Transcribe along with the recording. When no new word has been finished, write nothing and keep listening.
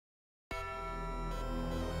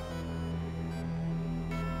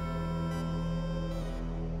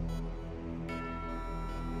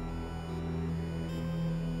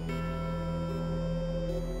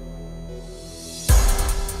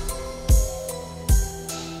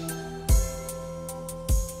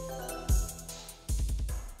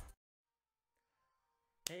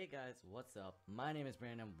guys, what's up? My name is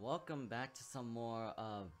Brandon. Welcome back to some more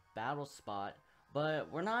Battle Spot, but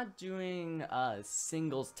we're not doing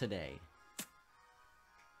singles today.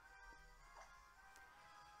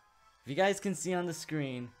 If you guys can see on the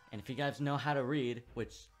screen, and if you guys know how to read,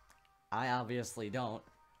 which I obviously don't,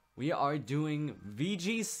 we are doing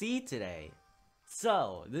VGC today.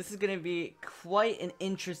 So, this is going to be quite an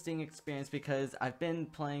interesting experience because I've been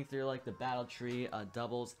playing through like the battle tree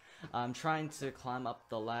doubles. I'm trying to climb up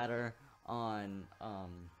the ladder on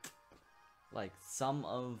like some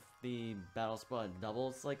of the battle spot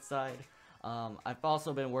doubles like side. I've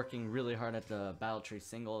also been working really hard at the battle tree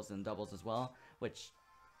singles and doubles as well, which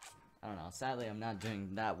I don't know, sadly I'm not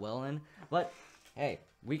doing that well in, but hey,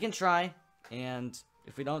 we can try, and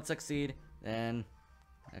if we don't succeed, then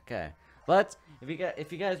okay. But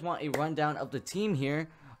if you guys want a rundown of the team here,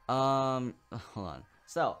 hold on.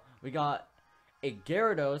 So we got a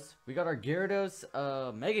Gyarados. We got our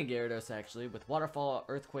Gyarados, Mega Gyarados actually, with Waterfall,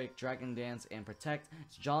 Earthquake, Dragon Dance, and Protect.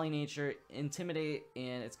 It's Jolly Nature, Intimidate,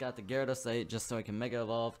 and it's got the Gyarados site just so it can Mega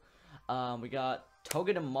Evolve. We got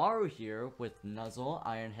TOGEDEMARU here with Nuzzle,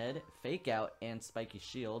 Iron Head, Fake Out, and Spiky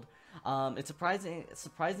Shield. It's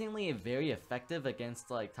surprisingly very effective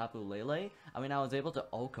against like Tapu Lele. I mean, I was able to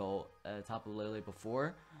Oko Tapu Lele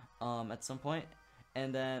before, at some point,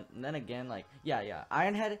 and then again, like yeah,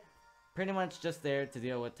 Iron Head, pretty much just there to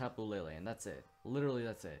deal with Tapu Lele, and that's it. Literally,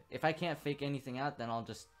 that's it. If I can't fake anything out, then I'll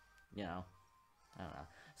just, you know, I don't know.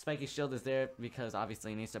 Spiky Shield is there because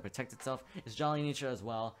obviously it needs to protect itself. It's Jolly Nature as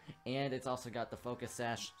well, and it's also got the Focus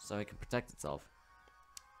Sash so it can protect itself.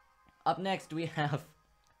 Up next, we have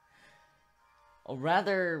a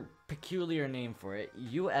rather peculiar name for it,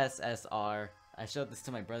 USSR. I showed this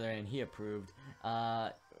to my brother and he approved.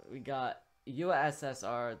 We got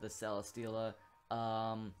USSR, the Celesteela,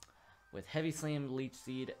 with Heavy Slam, Leech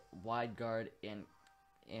Seed, Wide Guard,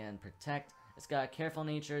 and Protect. It's got Careful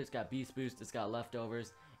Nature, it's got Beast Boost, it's got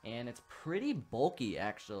Leftovers, and it's pretty bulky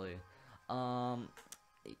actually. Yeah,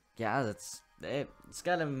 it's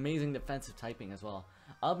got amazing defensive typing as well.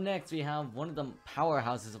 Up next, we have one of the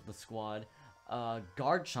powerhouses of the squad,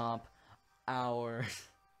 Garchomp, our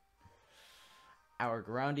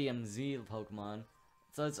Groundium Z Pokemon.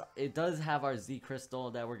 So it does have our Z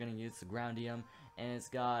Crystal that we're gonna use to Groundium, and it's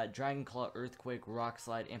got Dragon Claw, Earthquake, Rock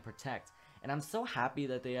Slide, and Protect. And I'm so happy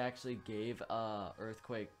that they actually gave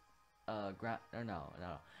Earthquake,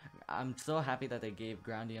 I'm so happy that they gave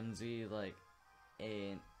Groundium Z like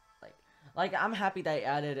I'm happy they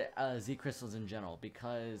added Z Crystals in general,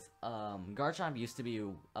 because Garchomp used to be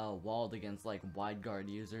walled against like Wide Guard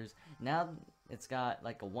users. Now it's got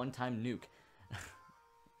like a one-time nuke.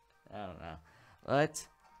 I don't know. But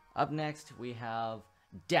up next we have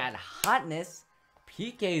Dad Hotness,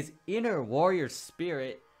 PK's Inner Warrior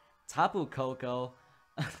Spirit, Tapu Koko,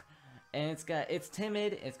 and it's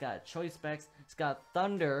timid, it's got Choice Specs, it's got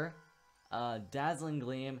Thunder, Dazzling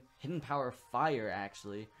Gleam, Hidden Power Fire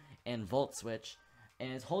actually, and Volt Switch,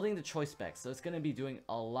 and it's holding the Choice Specs, so it's going to be doing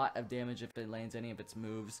a lot of damage if it lands any of its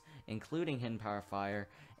moves, including Hidden Power Fire.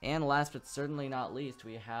 And last but certainly not least,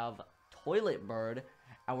 we have Toilet Bird,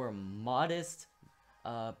 our modest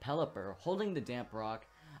Pelipper, holding the Damp Rock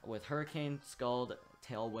with Hurricane, Scald,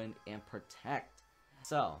 Tailwind, and Protect.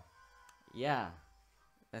 So yeah,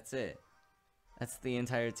 that's it. That's the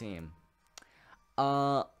entire team.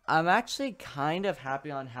 I'm actually kind of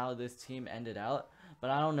happy on how this team ended out, but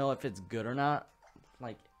I don't know if it's good or not,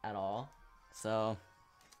 like, at all. So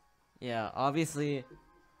yeah, obviously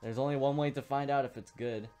there's only one way to find out if it's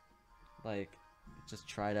good. Like, just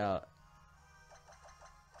try it out.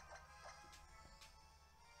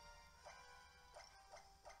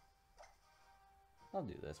 I'll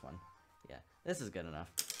do this one. Yeah, this is good enough.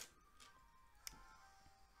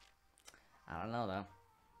 I don't know though.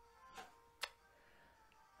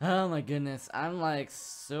 Oh my goodness, I'm like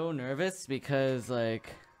so nervous because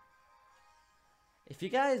like, if you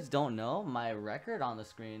guys don't know, my record on the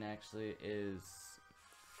screen actually is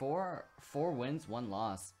four wins, 1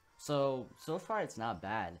 loss. So far it's not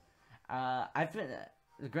bad. I've been,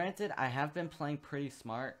 granted, I have been playing pretty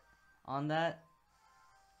smart on that,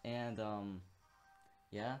 and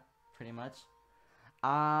yeah, pretty much.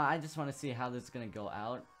 I just want to see how this is gonna go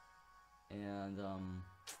out, and I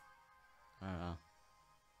don't know.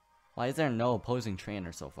 Why is there no opposing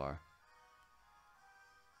trainer so far?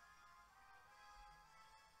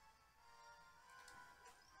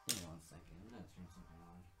 Give me 1 second. I'm gonna turn something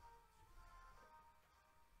on.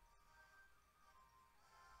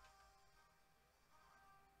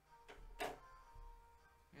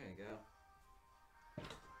 There you go.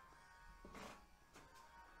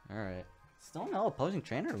 Alright. Still no opposing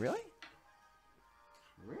trainer? Really?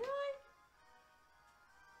 Really?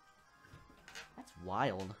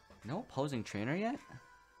 wild. No opposing trainer yet?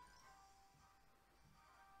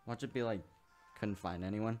 Watch it be like, couldn't find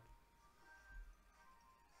anyone.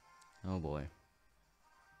 Oh boy.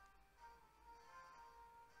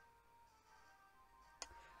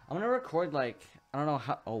 I'm gonna record like, I don't know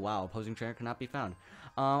how, oh wow, opposing trainer cannot be found.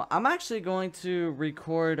 I'm actually going to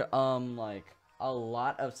record like a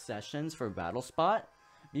lot of sessions for Battle Spot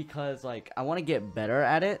because like I want to get better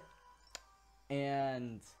at it.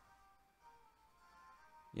 And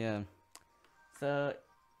yeah. So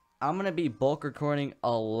I'm gonna be bulk recording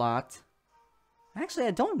a lot. Actually,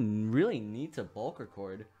 I don't really need to bulk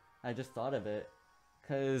record. I just thought of it.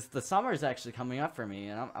 Cause the summer is actually coming up for me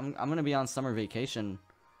and I'm gonna be on summer vacation.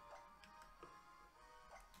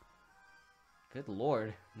 Good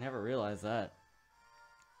lord, never realized that.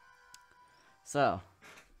 So.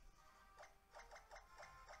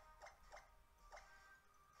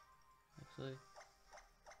 Actually.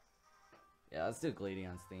 Yeah, let's do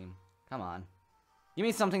Gladion's theme. Come on. Give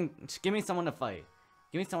me something, give me someone to fight.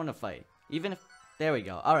 Give me someone to fight. Even if, there we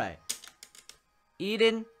go, alright.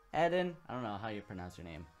 Eden, I don't know how you pronounce your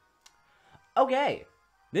name. Okay,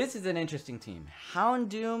 this is an interesting team.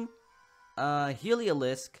 Houndoom,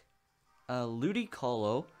 Heliolisk,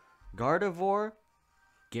 Ludicolo, Gardevoir,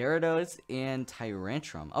 Gyarados, and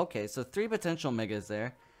Tyrantrum. Okay, so 3 potential megas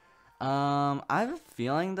there. I have a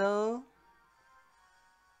feeling though.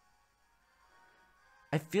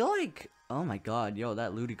 I feel like, oh my god, yo,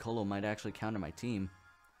 that Ludicolo might actually counter my team.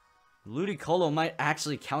 Ludicolo might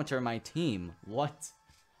actually counter my team. What?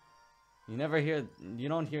 You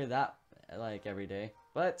don't hear that like every day.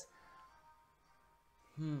 But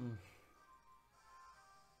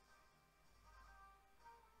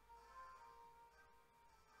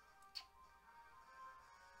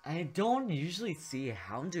I don't usually see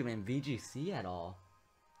Houndoom in VGC at all.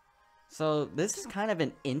 So this is kind of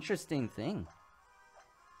an interesting thing.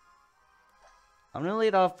 I'm gonna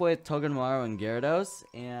lead off with Togedemaru and Gyarados,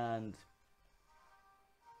 and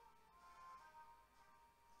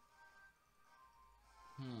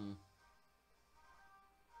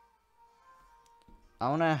I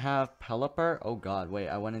wanna have Pelipper. Oh god, wait,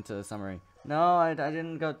 I went into the summary. No, I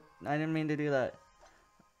didn't go. I didn't mean to do that.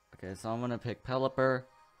 Okay, so I'm gonna pick Pelipper.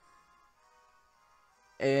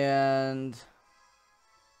 And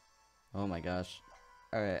oh my gosh.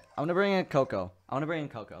 Alright, I'm gonna bring in Coco.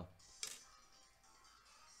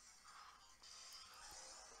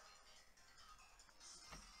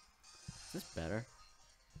 Is this better?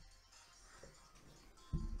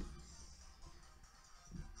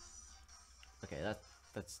 Okay,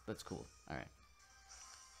 that's cool. Alright.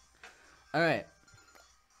 Alright.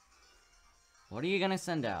 What are you gonna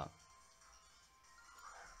send out?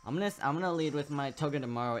 I'm gonna lead with my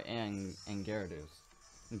Togedemaru and Gyarados.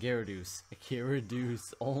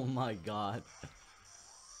 Oh my god.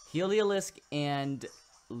 Heliolisk and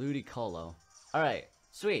Ludicolo. Alright,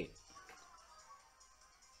 sweet.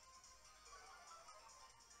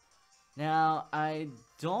 Now, I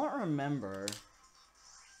don't remember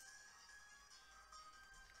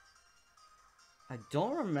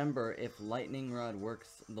if Lightning Rod works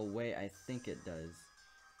the way I think it does.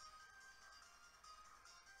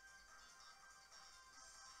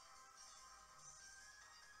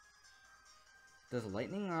 Does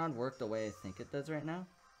Lightning Rod work the way I think it does right now?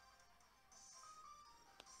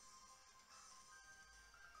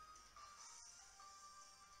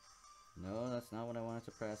 No, that's not what I wanted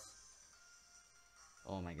to press.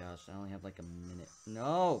 Oh my gosh, I only have like a minute.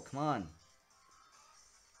 No, come on.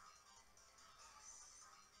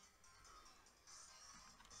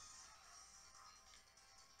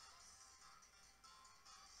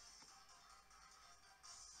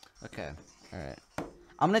 Okay, alright.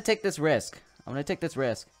 I'm gonna take this risk.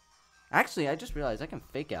 Actually, I just realized I can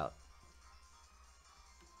fake out.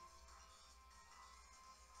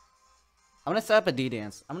 I'm gonna set up a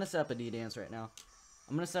D-dance. Right now.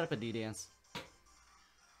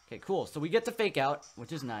 Okay, cool. So we get to fake out,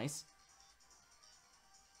 which is nice.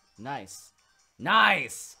 Nice.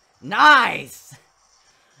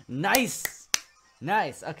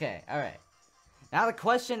 Okay, alright. Now the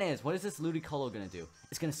question is, what is this Ludicolo gonna do?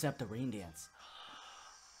 It's gonna set up the rain dance.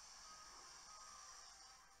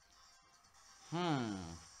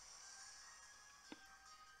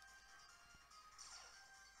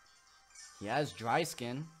 He has dry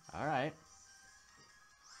skin. Alright.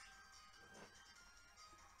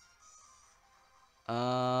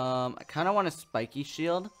 I kind of want a spiky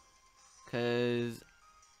shield. Because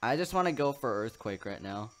I just want to go for Earthquake right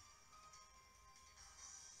now.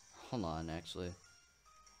 Hold on, actually.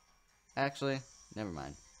 Never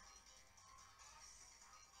mind.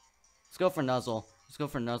 Let's go for Nuzzle. Let's go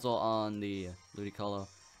for Nuzzle on the Ludicolo.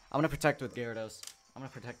 I'm gonna protect with Gyarados. I'm gonna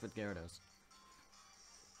protect with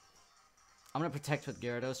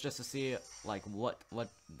Gyarados just to see like what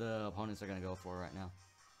the opponents are gonna go for right now.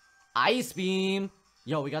 Ice Beam!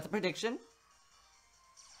 Yo, we got the prediction.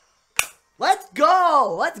 Let's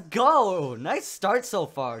go! Let's go! Nice start so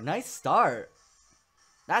far. Nice start.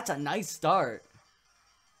 That's a nice start.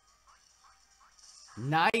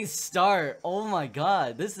 Nice start. Oh my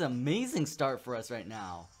god. This is an amazing start for us right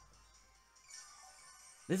now.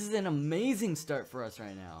 This is an amazing start for us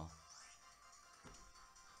right now.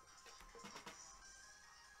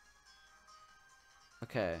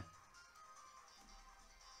 Okay.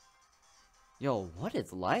 Yo, what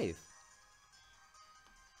is life?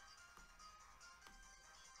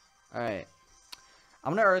 Alright.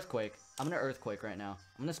 I'm gonna Earthquake. I'm gonna Earthquake right now.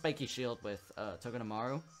 I'm gonna Spiky Shield with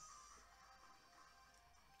Togedemaru.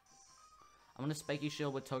 I'm gonna Spiky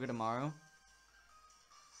Shield with Togedemaru.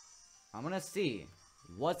 I'm gonna see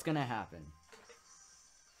what's gonna happen.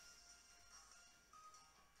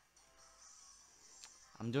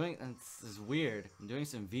 This is weird. I'm doing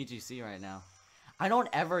some VGC right now. I don't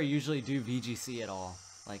ever usually do VGC at all.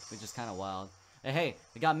 Like, which is kind of wild. Hey,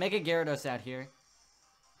 we got Mega Gyarados out here.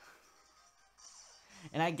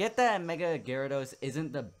 And I get that Mega Gyarados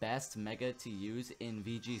isn't the best Mega to use in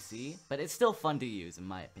VGC, but it's still fun to use, in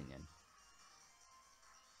my opinion.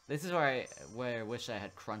 This is where I wish I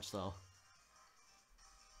had Crunch, though.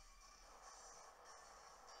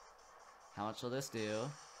 How much will this do?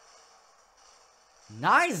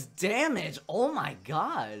 Nice damage! Oh my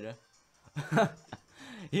god!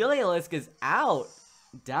 Heliolisk is out!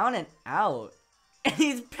 Down and out! And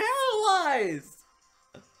he's paralyzed!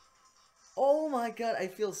 Oh my god, I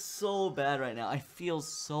feel so bad right now. I feel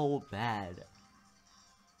so bad.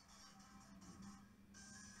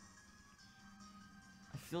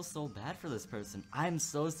 I feel so bad for this person. I'm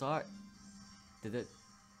so sorry. Did it?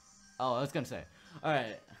 Oh, I was gonna say.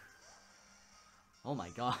 Alright. Oh my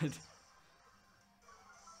god.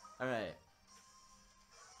 Alright.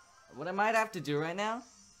 What I might have to do right now,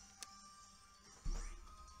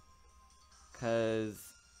 okay.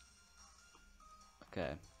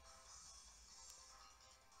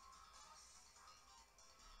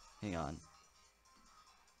 Hang on.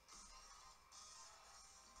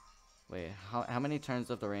 Wait, how many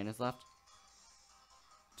turns of the rain is left?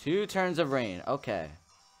 2 turns of rain, okay.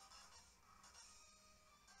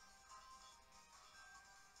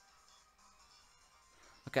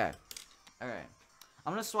 Okay. Alright.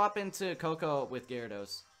 I'm gonna swap into Coco with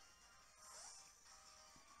Gyarados.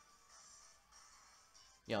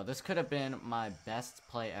 Yo, this could have been my best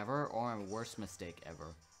play ever or my worst mistake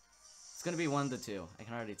ever. It's gonna be one of the two. I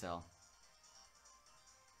can already tell.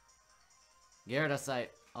 Gyarados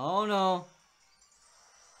site. Oh no!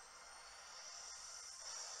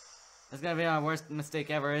 That's gonna be my worst mistake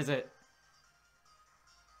ever, is it?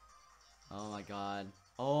 Oh my god.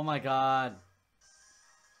 Oh my god.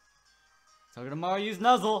 Togedemaru use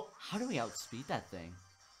Nuzzle! How do we outspeed that thing?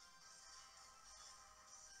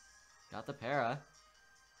 Got the para.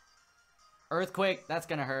 Earthquake, that's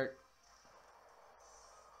gonna hurt.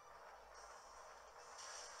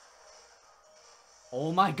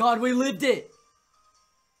 Oh my god, we lived it!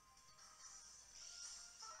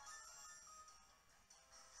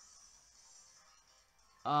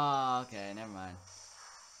 Oh, okay, never mind.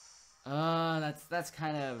 That's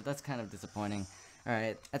kind of disappointing.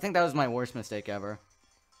 Alright, I think that was my worst mistake ever.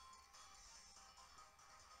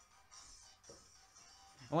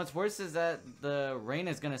 And what's worse is that the rain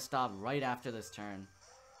is gonna stop right after this turn.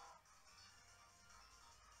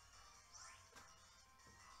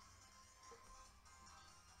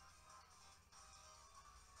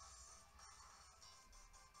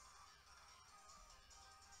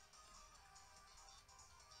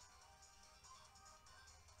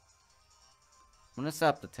 I'm gonna set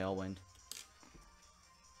up the Tailwind.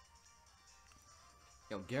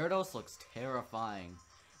 Yo, Gyarados looks terrifying.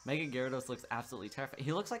 Mega Gyarados looks absolutely terrifying.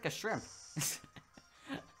 He looks like a shrimp.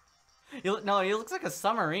 No, he looks like a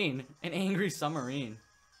submarine. An angry submarine.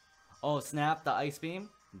 Oh, snap, the Ice Beam.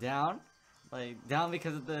 Down. Like, down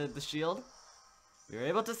because of the shield. We were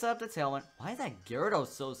able to set up the Tailwind. Why is that Gyarados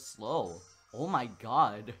so slow? Oh my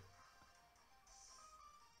god.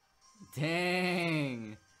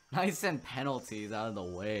 Dang. Nice send penalties out of the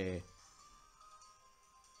way.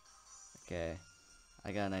 Okay.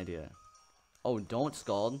 I got an idea. Oh, don't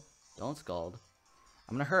Scald. Don't Scald.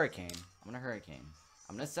 I'm gonna Hurricane. I'm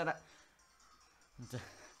gonna set up...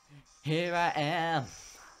 Here I am.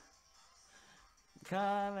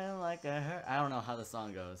 Coming like a hurt. I don't know how the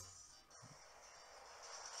song goes.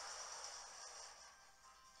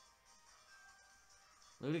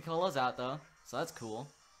 Ludicolo's out though, so that's cool.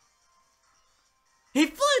 He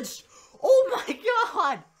flinched! Oh my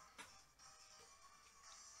god!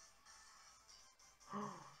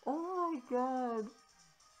 Oh my god.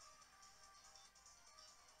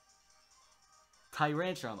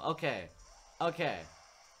 Tyrantrum, okay. Okay.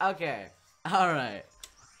 Okay. Alright.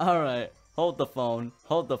 Alright. Hold the phone.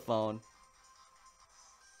 Hold the phone.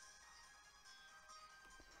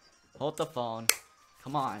 Hold the phone.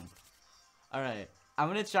 Come on. Alright. I'm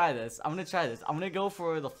gonna try this. I'm gonna go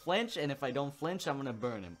for the flinch, and if I don't flinch, I'm gonna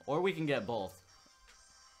burn him. Or we can get both.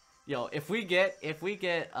 Yo, if we get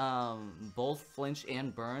both flinch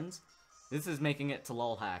and burns, this is making it to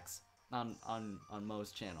lol hacks on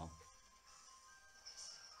Mo's channel.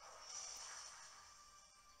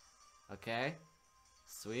 Okay.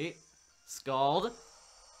 Sweet. Scald.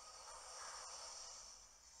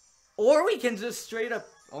 Or we can just straight up...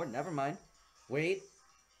 Oh, never mind. Wait.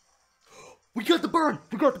 We got the burn!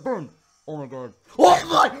 We got the burn! Oh my god. Oh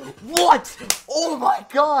my... What? Oh my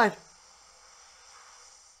god!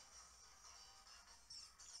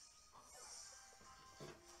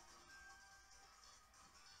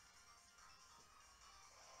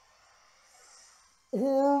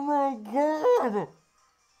 Oh my god!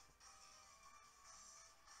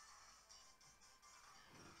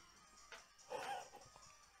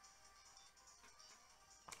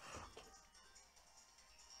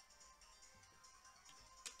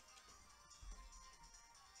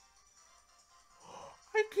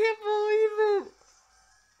 I can't believe it!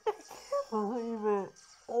 I can't believe it!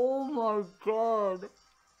 Oh my god!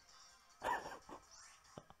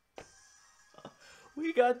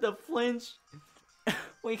 We got the flinch.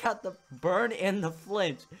 We got the burn and the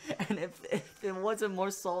flinch. And if it wasn't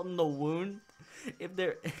more salt in the wound,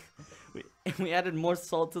 if we added more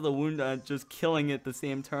salt to the wound, just killing it the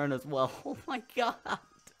same turn as well. Oh my god!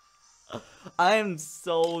 I am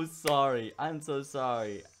so sorry. I'm so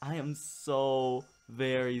sorry. I am so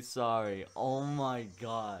very sorry. Oh my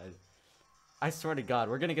god. I swear to god,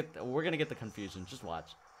 we're gonna get the confusion. Just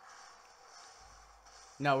watch.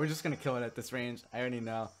 No, we're just gonna kill it at this range. I already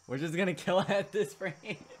know. We're just gonna kill it at this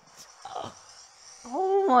range.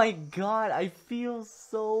 Oh my god, I feel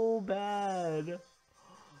so bad.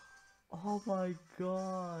 Oh my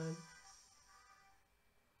god.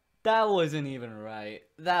 That wasn't even right.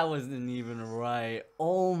 That wasn't even right.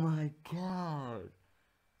 Oh my god.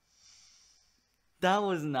 That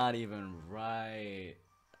was not even right.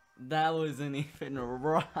 That wasn't even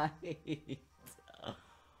right.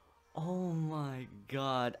 Oh my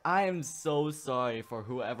god. I am so sorry for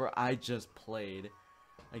whoever I just played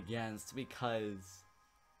against, because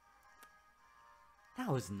that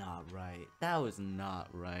was not right. That was not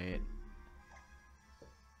right.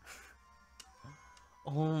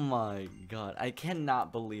 Oh my god. I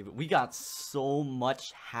cannot believe it. We got so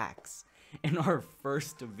much hacks in our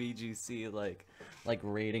first VGC like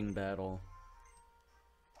rating battle.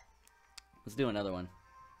 Let's do another one.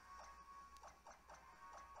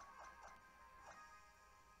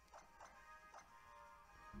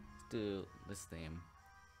 Let's do this theme.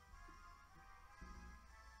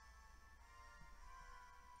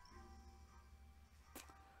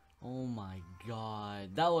 Oh my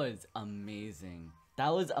god, that was amazing. That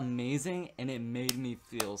was amazing, and it made me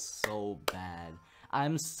feel so bad.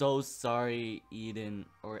 I'm so sorry, Eden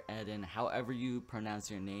or Eden, however you pronounce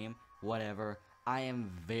your name, whatever. I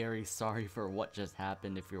am very sorry for what just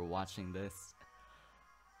happened if you're watching this.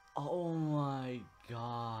 Oh my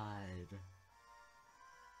god.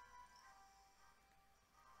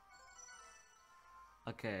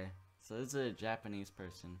 Okay, so this is a Japanese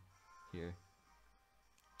person here.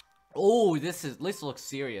 Oh, this looks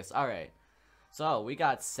serious. Alright. So, we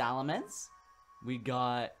got Salamence. We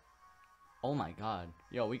got... Oh my god.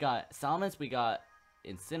 Yo, we got Salamence, we got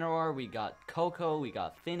Incineroar, we got Coco, we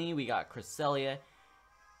got Finny, we got Cresselia,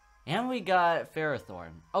 and we got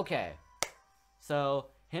Ferrothorn. Okay. So,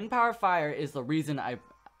 Hidden Power Fire is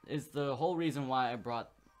the whole reason why I brought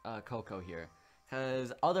Coco here.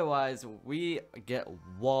 Because otherwise, we get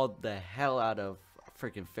walled the hell out of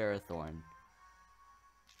freaking Ferrothorn.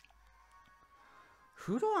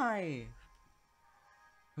 Who do I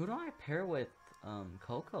pair with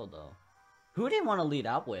Coco though? Who do you want to lead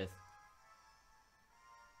up with?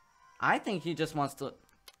 I think he just wants to...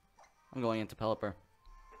 I'm going into Pelipper.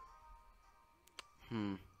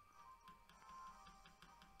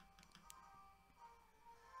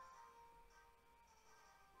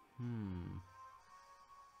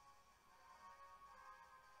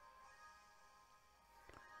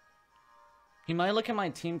 He might look at my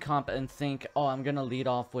team comp and think, oh, I'm gonna lead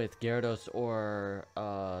off with Gyarados or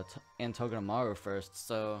and TOGEDEMARU first,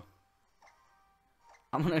 so...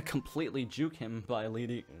 I'm gonna completely juke him by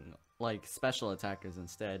leading, like, special attackers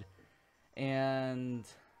instead. And...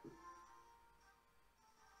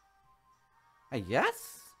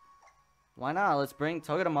 yes? Why not? Let's bring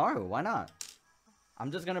Togedemaru. Why not?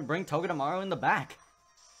 I'm just gonna bring Togedemaru in the back.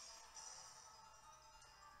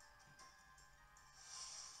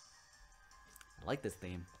 I like this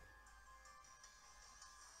theme.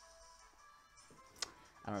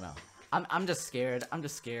 I don't know. I'm just scared. I'm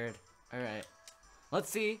just scared. Alright. Let's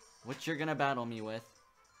see what you're gonna battle me with.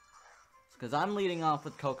 Because I'm leading off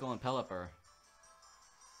with Coco and Pelipper.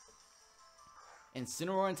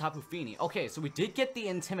 Incineroar and Tapu Fini. Okay, so we did get the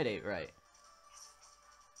Intimidate right.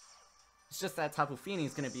 It's just that Tapu Fini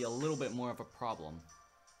is gonna be a little bit more of a problem.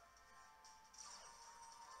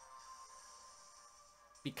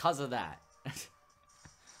 Because of that.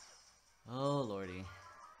 Oh, lordy.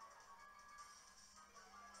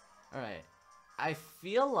 Alright. I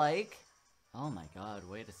feel like... oh my god,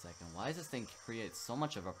 wait a second. Why does this thing create so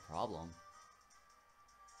much of a problem?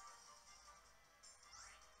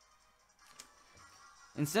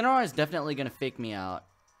 Incineroar is definitely gonna fake me out.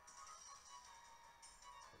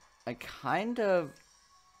 I kind of...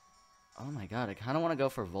 oh my god, I kind of want to go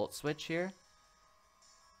for Volt Switch here.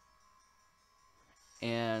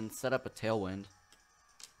 And set up a Tailwind.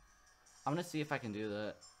 I'm gonna see if I can do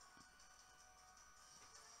that.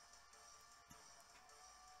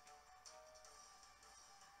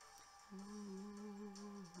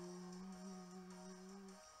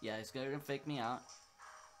 Yeah, he's gonna fake me out.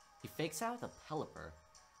 He fakes out with a Pelipper.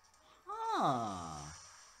 Huh.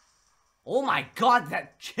 Oh my god,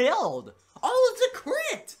 that killed! Oh, it's a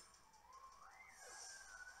crit!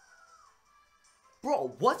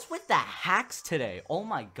 Bro, what's with the hacks today? Oh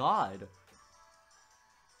my god.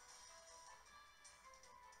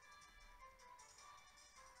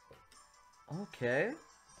 Okay.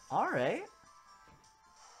 Alright.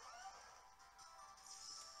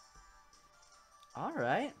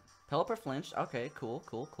 Alright. Pelipper flinched. Okay, cool,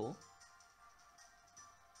 cool, cool.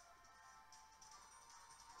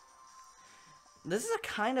 This is a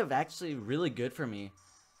kind of actually really good for me.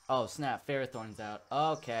 Oh, snap. Ferrothorn's out.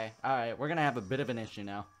 Okay. Alright, we're gonna have a bit of an issue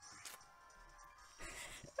now.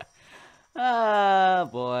 Ah,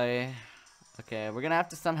 boy. Okay, we're gonna have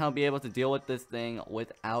to somehow be able to deal with this thing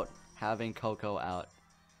without having Coco out.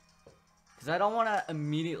 Because I don't want to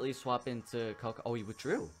immediately swap into Coco. Oh, he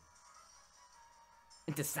withdrew.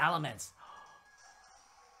 Into Salamence.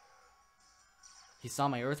 He saw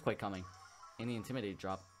my Earthquake coming. And the Intimidate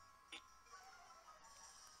drop.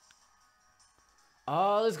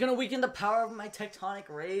 Oh, it's gonna weaken the power of my Tectonic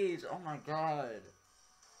Rage. Oh my god.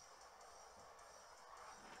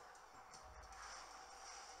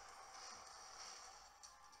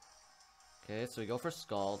 Okay, so we go for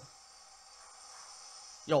Scald.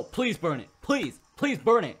 Yo, please burn it. Please. Please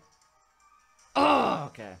burn it. Oh,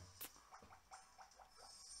 okay.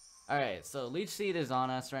 Alright, so Leech Seed is on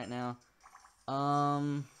us right now.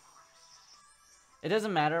 It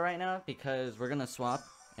doesn't matter right now because we're gonna swap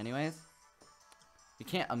anyways. You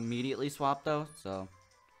can't immediately swap though, so.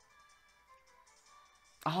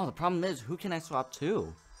 Oh, the problem is, who can I swap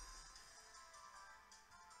to?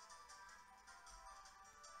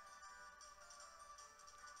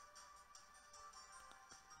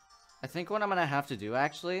 I think what I'm gonna have to do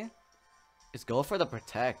actually is go for the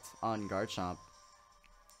Protect on Garchomp.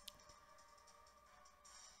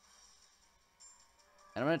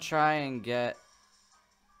 And I'm gonna try and get...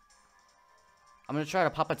 I'm gonna try to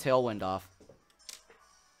pop a Tailwind off.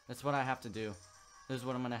 That's what I have to do. This is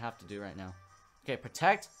what I'm gonna have to do right now. Okay,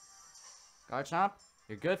 Protect. Garchomp,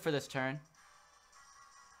 you're good for this turn.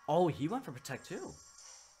 Oh, he went for Protect too.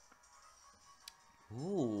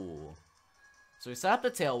 Ooh. So we set up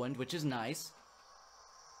the Tailwind, which is nice.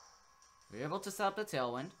 We were able to set up the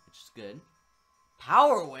Tailwind, which is good.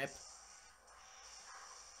 Power Whip?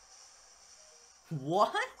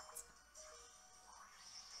 What?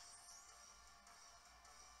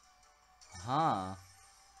 Huh.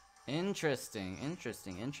 Interesting,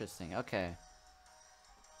 interesting, interesting. Okay.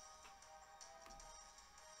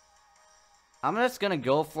 I'm just gonna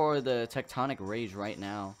go for the Tectonic Rage right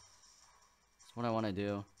now. That's what I want to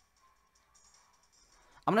do.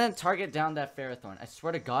 I'm gonna target down that Ferrothorn. I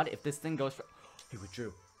swear to God, if this thing goes for... he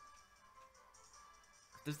withdrew.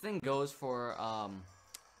 If this thing goes for,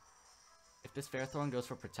 if this Ferrothorn goes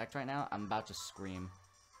for Protect right now, I'm about to scream.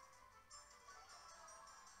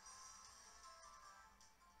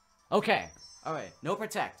 Okay. Alright. No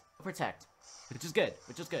Protect. No Protect. Which is good.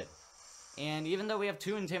 Which is good. And even though we have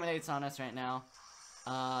 2 Intimidates on us right now,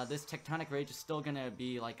 this Tectonic Rage is still gonna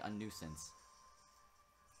be like a nuisance.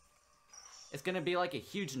 It's gonna be like a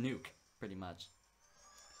huge nuke, pretty much.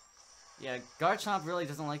 Yeah, Garchomp really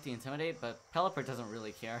doesn't like to intimidate, but Pelipper doesn't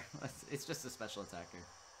really care. It's just a special attacker.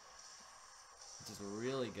 Which is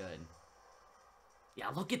really good. Yeah,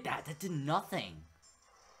 look at that. That did nothing.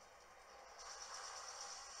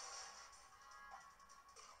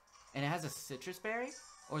 And it has a citrus berry?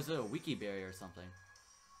 Or is it a wiki berry or something?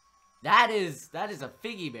 That is a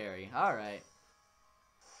figgy berry. Alright.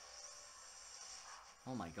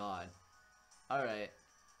 Oh my god. Alright.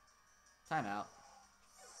 Timeout.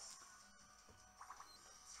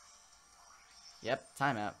 Yep,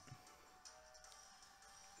 timeout.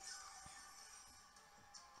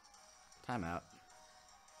 Timeout.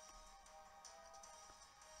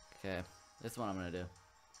 Okay, this is what I'm gonna do.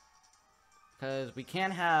 Cause we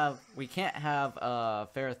can't have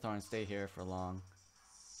Ferrothorn stay here for long.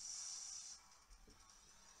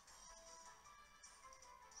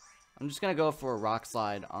 I'm just gonna go for a Rock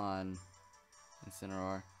Slide on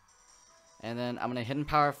Incineroar. And then I'm gonna Hidden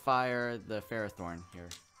Power Fire the Ferrothorn here.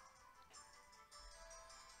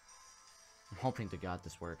 I'm hoping to God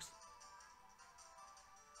this works.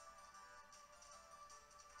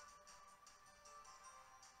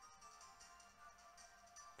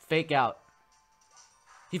 Fake out.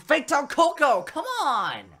 He faked out Coco! Come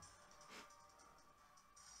on!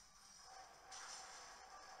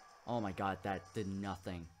 Oh my god, that did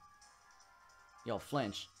nothing. Yo,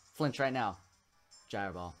 flinch. Flinch right now.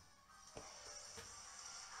 Gyro Ball.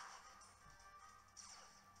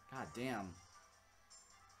 God damn.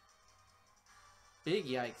 Big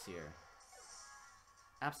yikes here.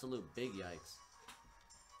 Absolute big yikes.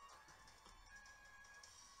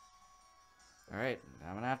 Alright,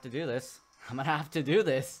 I'm gonna have to do this. I'm gonna have to do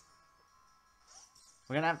this.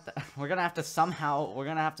 We're gonna have to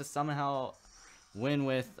somehow win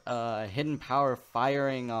with Hidden Power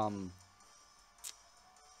firing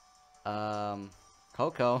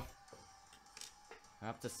Coco. I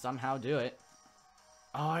have to somehow do it.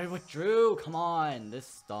 Oh, I withdrew. Come on, this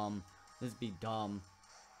is dumb. This be dumb.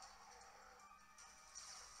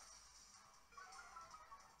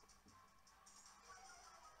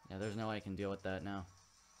 Yeah, there's no way I can deal with that now.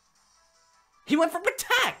 He went for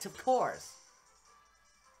Protect, of course.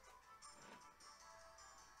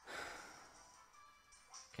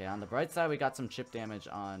 Okay, on the bright side, we got some chip damage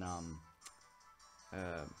on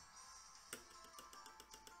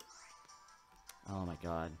oh my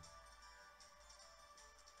god.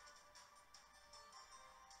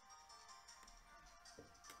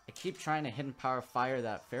 I keep trying to Hidden Power Fire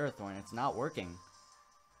that Ferrothorn. It's not working.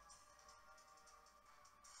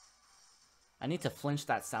 I need to flinch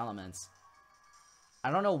that Salamence.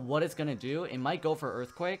 I don't know what it's gonna do. It might go for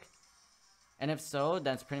Earthquake. And if so,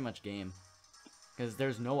 that's pretty much game. Because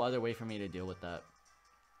there's no other way for me to deal with that.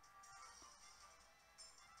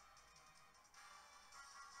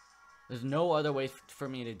 There's no other way for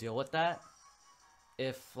me to deal with that.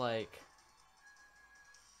 If I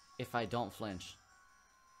don't flinch.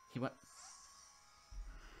 He went...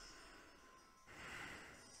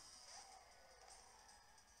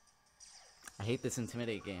 I hate this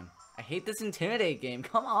Intimidate game. I hate this Intimidate game.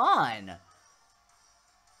 Come on!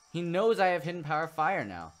 He knows I have Hidden Power Fire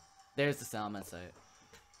now. There's the Salamence site.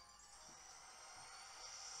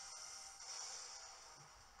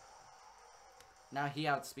 Now he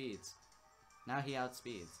outspeeds. Now he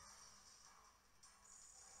outspeeds.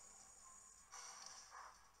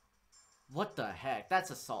 What the heck?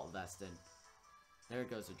 That's Assault Vested. There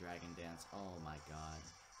goes the Dragon Dance. Oh my god.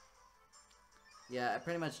 Yeah, I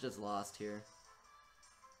pretty much just lost here.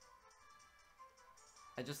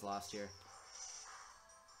 I just lost here.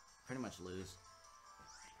 Pretty much lose.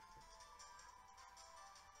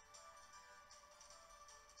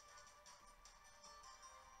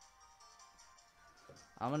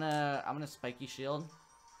 I'm gonna Spiky Shield.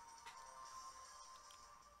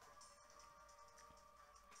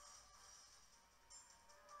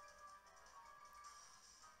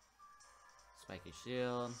 Spiky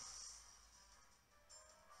Shield.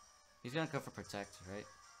 He's gonna go for Protect, right?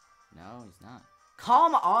 No, he's not.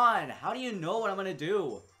 Come on! How do you know what I'm gonna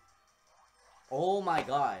do? Oh my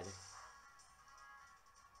god.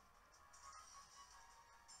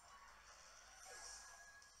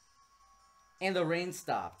 And the rain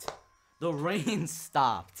stopped. The rain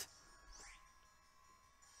stopped.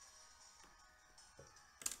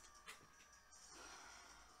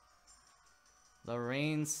 The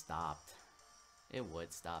rain stopped. It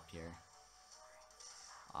would stop here.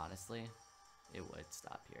 Honestly, it would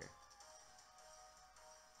stop here.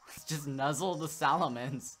 Let's just nuzzle the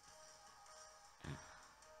Salamence.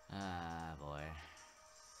 Ah, boy.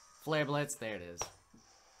 Flare Blitz, there it is.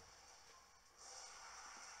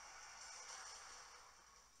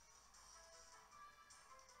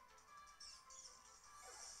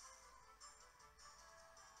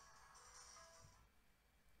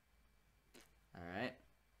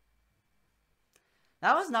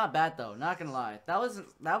 That was not bad though, not gonna lie. That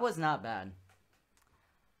was not bad.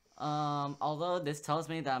 Although this tells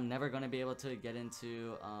me that I'm never gonna be able to get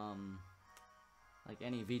into like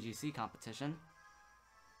any VGC competition.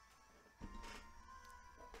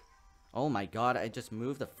 Oh my god, I just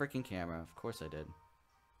moved the freaking camera. Of course I did.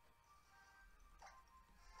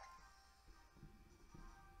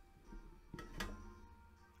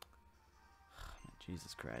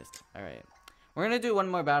 Jesus Christ. Alright. We're gonna do one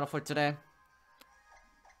more battle for today.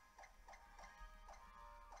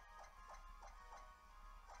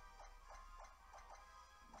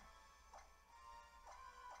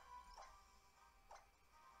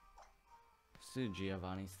 Let's do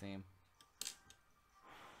Giovanni's theme.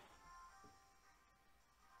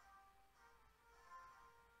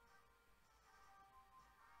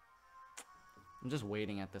 I'm just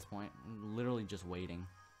waiting at this point. I'm literally just waiting.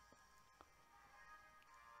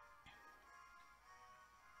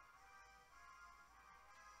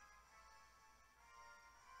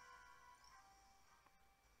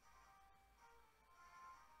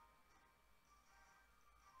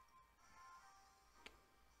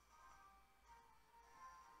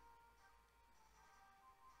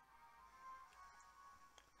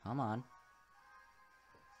 Come on.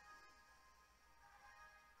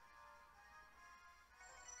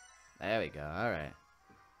 There we go. Alright.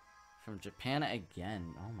 From Japan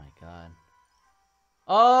again. Oh my god.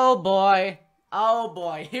 Oh boy. Oh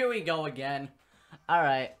boy. Here we go again.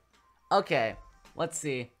 Alright. Okay. Let's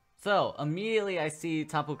see. So, immediately I see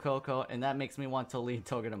Tapu Koko, and that makes me want to lead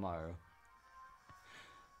Togedemaru.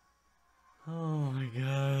 Oh my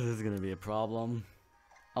god. This is gonna be a problem.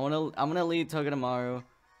 I'm gonna lead Togedemaru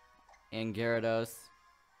and Gyarados.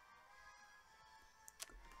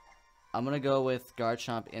 I'm gonna go with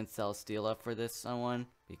Garchomp and Celesteela for this one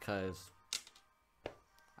because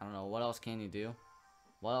I don't know, what else can you do?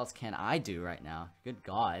 What else can I do right now? Good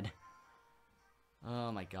god.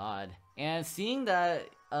 Oh my god. And seeing that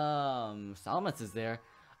Salamence is there,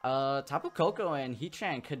 Tapu Koko and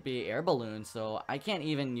Heatran could be air balloons, so I can't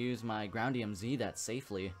even use my Ground EMZ that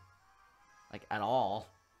safely. Like at all.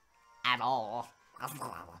 At all.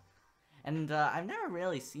 And I've never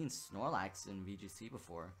really seen Snorlax in VGC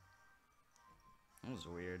before. That was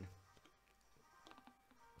weird.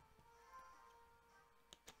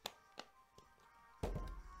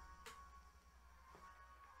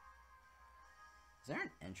 Is there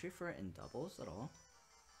an entry for it in doubles at all?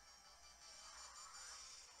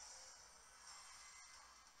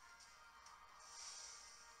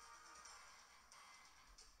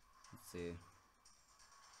 Let's see.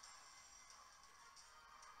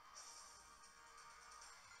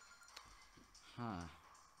 Huh.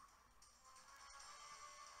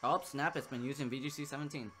 Oh, snap, it's been used in VGC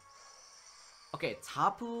 17. Okay,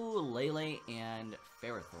 Tapu, Lele, and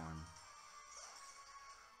Ferrothorn.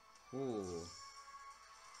 Ooh.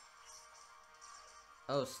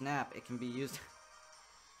 Oh, snap, it can be used.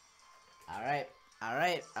 Alright,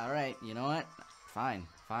 alright, alright. You know what? Fine,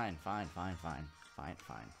 fine, fine, fine, fine. Fine,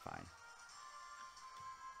 fine, fine.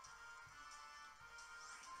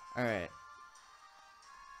 Alright.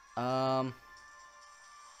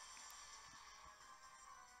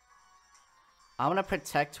 I'm gonna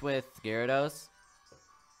protect with Gyarados,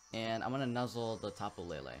 and I'm gonna nuzzle the Tapu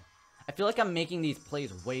Lele. I feel like I'm making these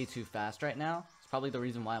plays way too fast right now. It's probably the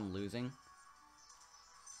reason why I'm losing.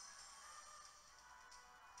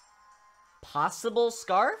 Possible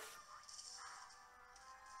Scarf?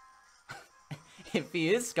 If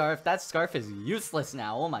he is Scarf, that Scarf is useless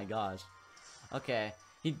now. Oh my gosh. Okay.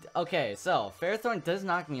 Okay, so Ferrothorn does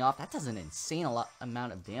knock me off. That does an insane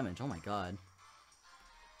amount of damage. Oh my god.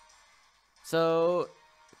 So,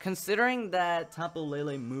 considering that Tapu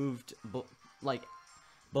Lele moved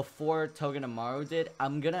before Togedemaru did,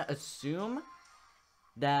 I'm gonna assume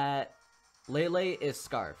that Lele is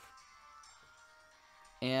Scarf.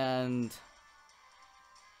 And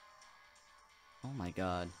oh my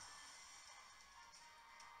god.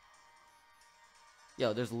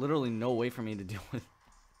 Yo, there's literally no way for me to deal with.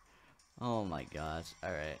 Oh my gosh.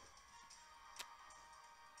 Alright.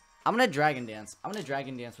 I'm gonna Dragon Dance. I'm gonna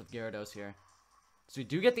Dragon Dance with Gyarados here. So we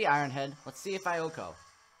do get the Iron Head. Let's see if I OHKO.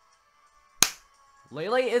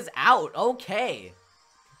 Lele is out. Okay.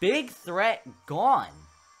 Big threat gone.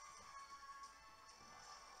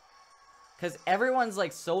 Because everyone's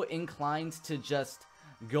like so inclined to just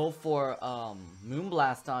go for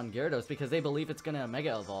Moonblast on Gyarados because they believe it's gonna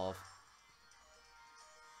Mega Evolve.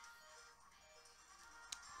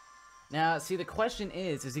 Now, see, the question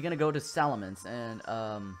is he gonna go to Salamence and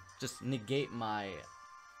just negate my,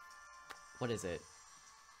 what is it?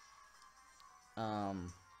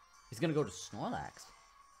 He's gonna go to Snorlax.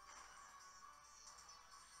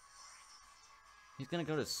 He's gonna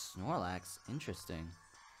go to Snorlax. Interesting.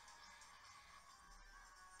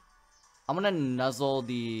 I'm gonna nuzzle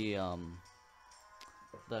the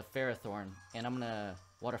Ferrothorn, and I'm gonna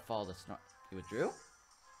waterfall the Snor. He withdrew?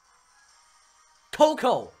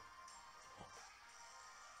 Coco!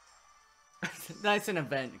 That's an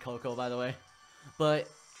event, Coco, by the way. But,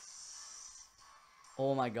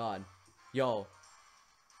 oh my god. Yo.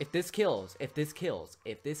 If this kills, if this kills,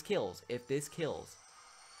 if this kills, if this kills.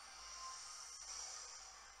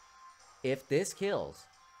 If this kills.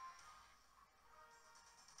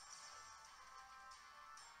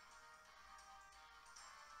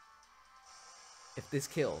 If this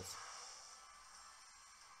kills.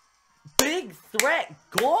 Big threat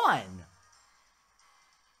gone!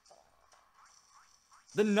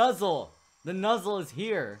 The Nuzzle! The Nuzzle is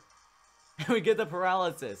here! And we get the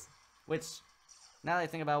paralysis. Which, now that I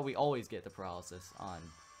think about it, we always get the paralysis on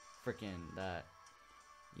freaking that.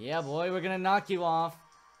 Yeah, boy, we're gonna knock you off.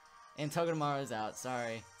 And Togedemaru is out.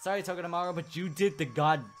 Sorry. Sorry, Togedemaru, but you did the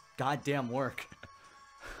goddamn work.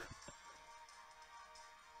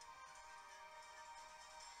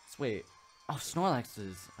 Wait. Oh, Snorlax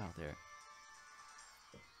is out there.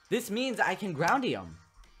 This means I can Groundium.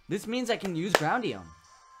 This means I can use Groundium.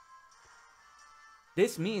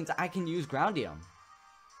 This means I can use Groundium.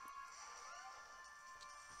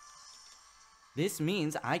 This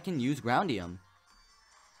means I can use Groundium.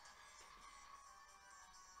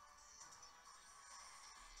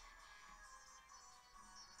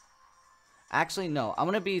 Actually, no. I'm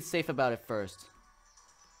gonna be safe about it first.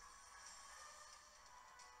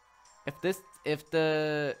 If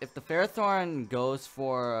the Ferrothorn goes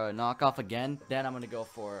for knockoff again, then I'm gonna go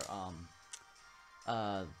for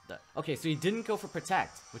okay, so he didn't go for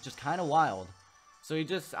protect, which is kind of wild. So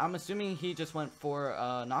I'm assuming he just went for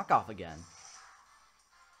knockoff again.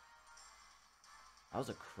 That was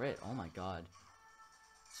a crit. Oh my god.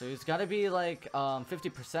 So he's got to be like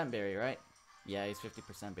 50% berry, right? Yeah, he's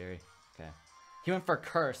 50% berry. Okay. He went for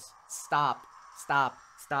curse. Stop. Stop.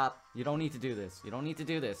 Stop. You don't need to do this. You don't need to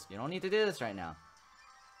do this. You don't need to do this right now.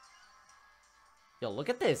 Yo, look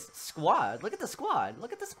at this squad. Look at the squad.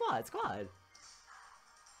 Look at the squad.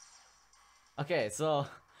 Okay, so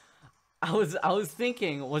I was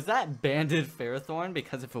thinking, was that banded Ferrothorn?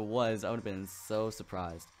 Because if it was, I would have been so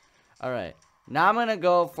surprised. Alright. Now I'm gonna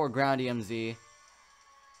go for Groundium Z.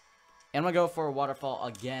 And I'm gonna go for a waterfall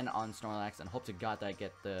again on Snorlax and hope to god that I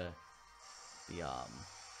get the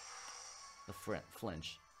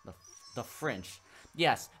flinch. The French.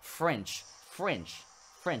 Yes, French.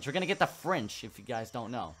 We're gonna get the French if you guys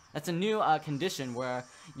don't know. That's a new condition where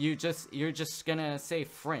you're just gonna say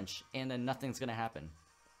French and then nothing's gonna happen.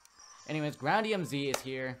 Anyways, Groundium Z is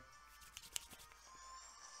here.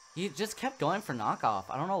 He just kept going for knockoff.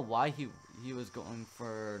 I don't know why he was going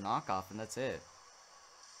for knockoff and that's it.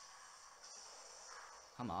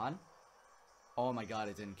 Come on. Oh my god,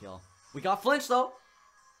 it didn't kill. We got flinch though.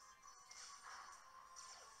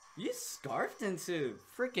 You scarfed into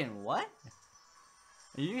freaking what?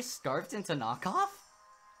 Are you scarfed into knockoff?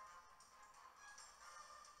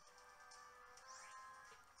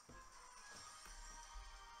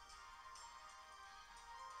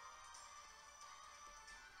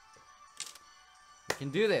 We can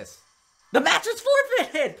do this. The match is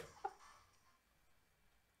forfeited!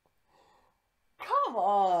 Come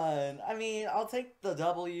on. I mean, I'll take the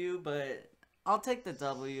W, but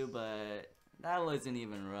that wasn't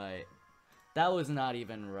even right. That was not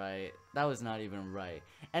even right. That was not even right.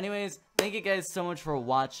 Anyways, thank you guys so much for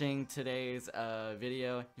watching today's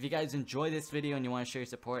video. If you guys enjoyed this video and you want to show your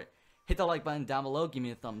support, hit the like button down below. Give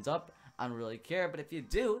me a thumbs up. I don't really care. But if you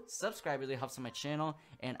do, subscribe really helps on my channel.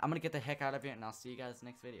 And I'm going to get the heck out of here. And I'll see you guys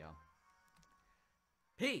next video.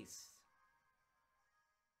 Peace.